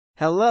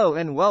Hello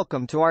and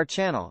welcome to our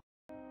channel.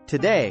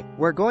 Today,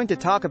 we're going to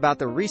talk about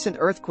the recent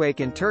earthquake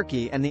in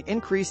Turkey and the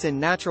increase in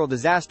natural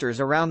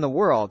disasters around the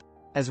world,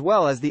 as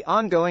well as the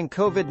ongoing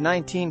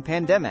COVID-19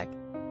 pandemic.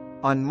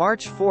 On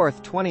March 4,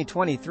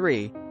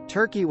 2023,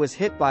 Turkey was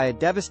hit by a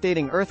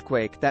devastating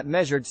earthquake that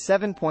measured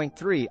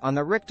 7.3 on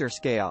the Richter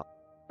scale.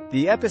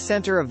 The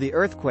epicenter of the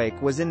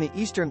earthquake was in the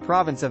eastern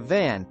province of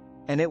Van,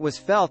 and it was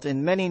felt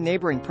in many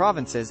neighboring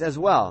provinces as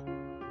well.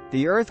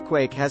 The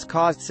earthquake has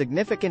caused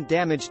significant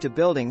damage to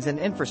buildings and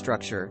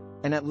infrastructure,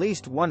 and at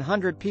least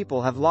 100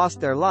 people have lost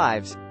their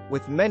lives,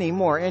 with many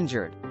more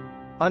injured.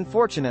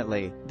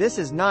 Unfortunately, this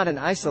is not an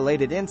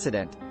isolated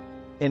incident.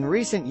 In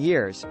recent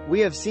years, we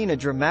have seen a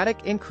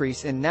dramatic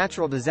increase in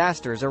natural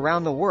disasters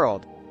around the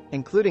world,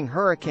 including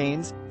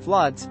hurricanes,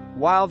 floods,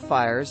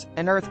 wildfires,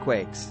 and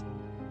earthquakes.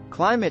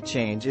 Climate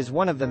change is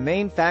one of the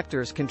main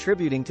factors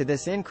contributing to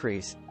this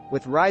increase,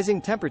 with rising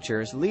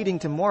temperatures leading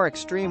to more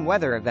extreme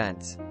weather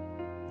events.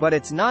 But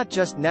it's not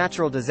just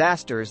natural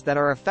disasters that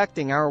are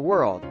affecting our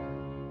world.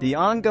 The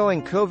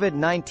ongoing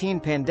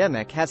COVID-19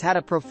 pandemic has had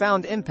a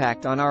profound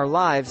impact on our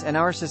lives and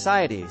our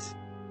societies.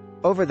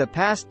 Over the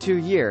past 2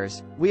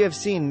 years, we have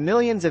seen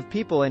millions of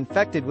people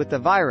infected with the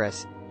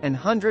virus, and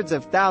hundreds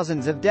of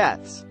thousands of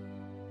deaths.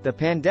 The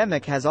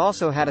pandemic has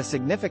also had a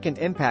significant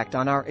impact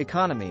on our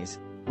economies,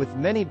 with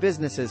many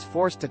businesses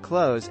forced to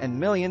close and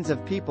millions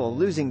of people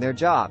losing their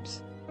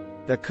jobs.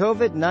 The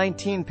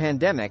COVID-19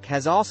 pandemic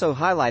has also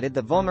highlighted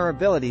the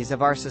vulnerabilities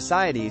of our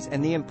societies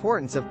and the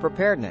importance of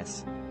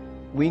preparedness.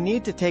 We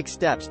need to take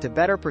steps to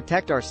better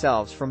protect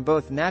ourselves from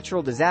both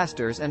natural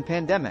disasters and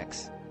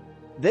pandemics.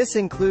 This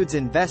includes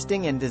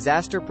investing in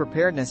disaster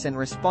preparedness and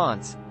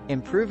response,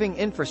 improving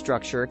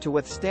infrastructure to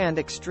withstand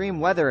extreme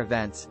weather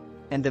events,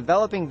 and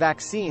developing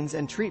vaccines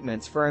and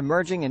treatments for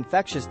emerging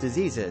infectious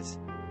diseases.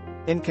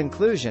 In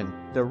conclusion,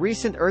 the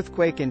recent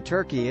earthquake in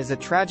Turkey is a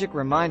tragic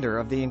reminder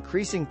of the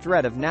increasing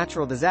threat of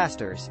natural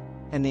disasters,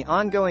 and the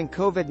ongoing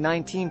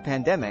COVID-19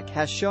 pandemic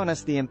has shown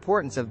us the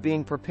importance of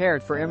being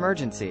prepared for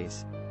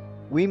emergencies.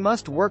 We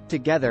must work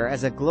together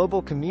as a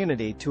global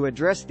community to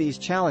address these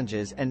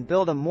challenges and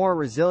build a more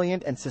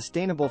resilient and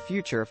sustainable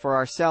future for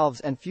ourselves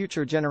and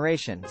future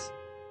generations.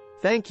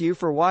 Thank you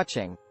for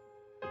watching.